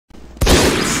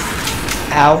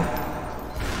Ow.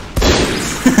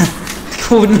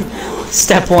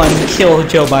 Step 1, kill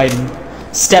Joe Biden.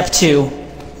 Step 2. All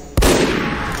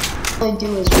I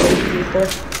do is rape people.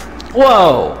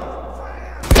 Whoa!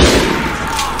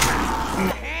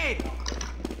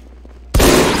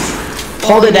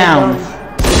 Hold it down.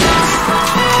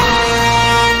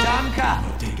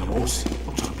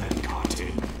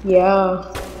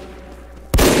 Yeah.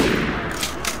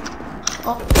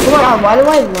 Oh, come on, why do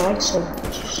I lag so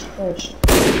much?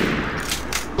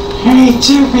 Hey,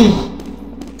 Jimmy!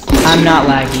 I'm not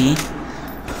laggy.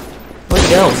 Where'd he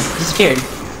go? He disappeared.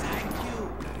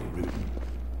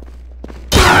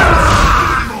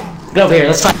 Get over here,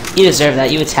 let's fight. You deserve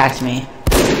that, you attacked me.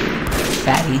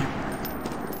 Fatty.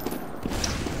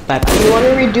 Bye-bye. You want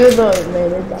to redo the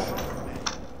later back?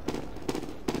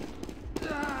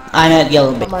 I'm at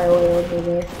yellow bit. On my way over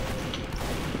there.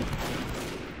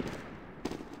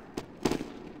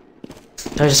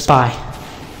 There's a spy.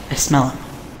 I smell him.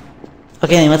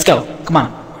 Okay, then let's go. Come on.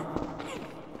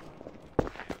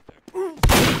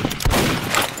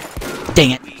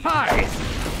 Dang it.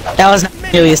 That was not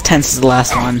nearly as tense as the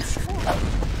last one.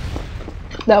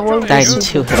 That one Died in was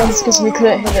 2 hits. intense because we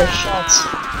couldn't hit our shots.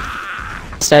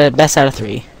 Started best out of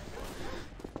 3.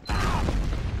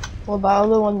 Well, the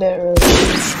other one didn't really.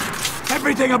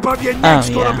 Everything above your neck's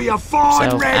gonna be a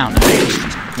fine So, red I don't know.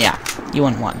 Yeah, you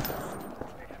won 1.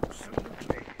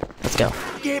 Let's go.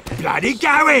 Get bloody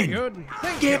going!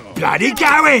 Get bloody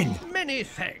going! Many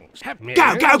thanks.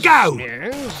 Go, go, go!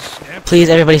 Please,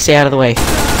 everybody stay out of the way.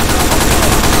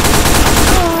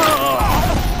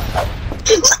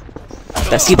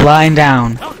 Let's keep lying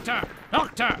down. Doctor,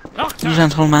 doctor, You doctor.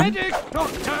 gentleman.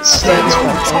 Stands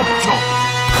Chop, chop!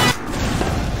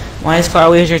 Why is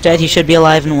Carl Weezer dead? He should be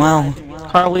alive and well.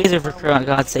 Carl Weezer, for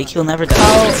God's sake, he'll never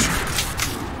die.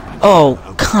 Oh,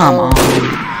 come on.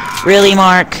 Really,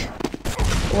 Mark?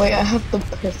 Wait, I have the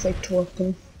perfect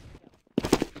weapon.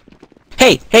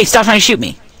 Hey, hey, stop trying to shoot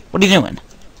me. What are you doing?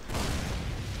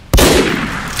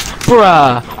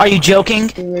 Bruh, are you joking?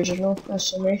 The original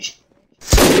SMH.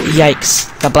 Yikes.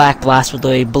 The black blast would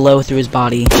literally blow through his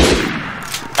body.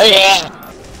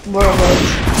 More like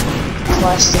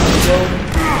plastic blow.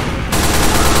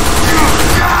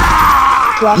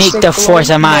 Make the force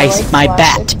of my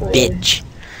bat, bitch.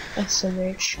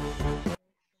 SMH.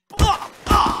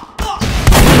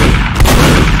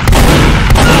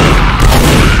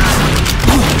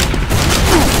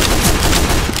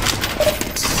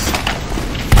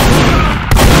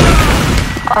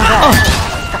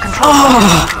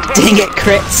 Oh, dang it,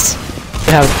 crits.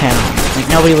 You have a panel. Like,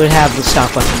 nobody would have the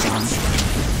stock weapons on.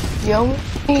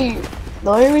 The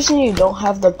only reason you don't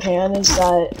have the pan is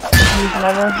that you've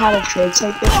never had a trade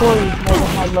site before, you've never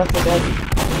had Left 4 Dead.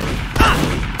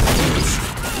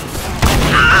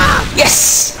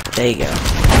 Yes! There you go.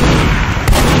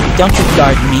 Don't you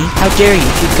guard me. How dare you?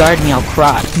 If you guard me, I'll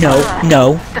cry. No,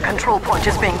 no. The control point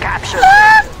is being captured.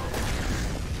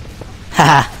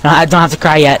 Haha, no, I don't have to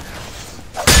cry yet.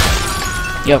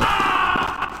 Yo.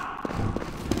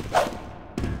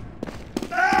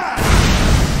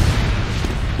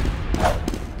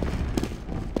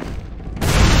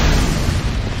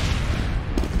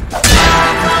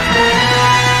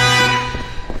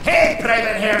 Hey,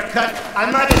 private haircut!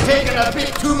 I might have taken a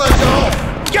bit too much off!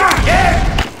 Got it!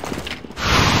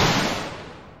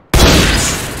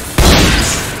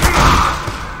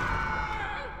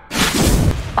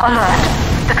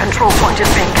 Alert. The control point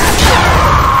is being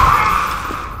captured.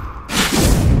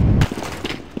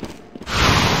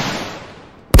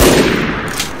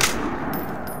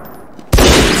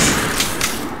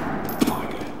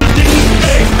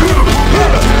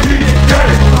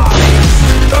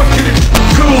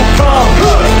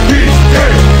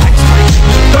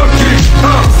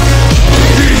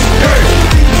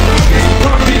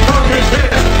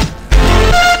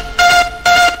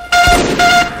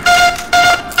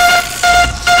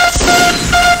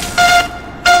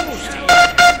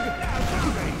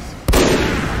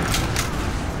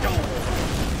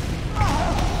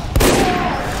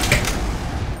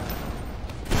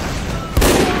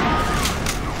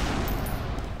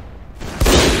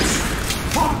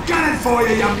 For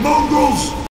you, you mongrels!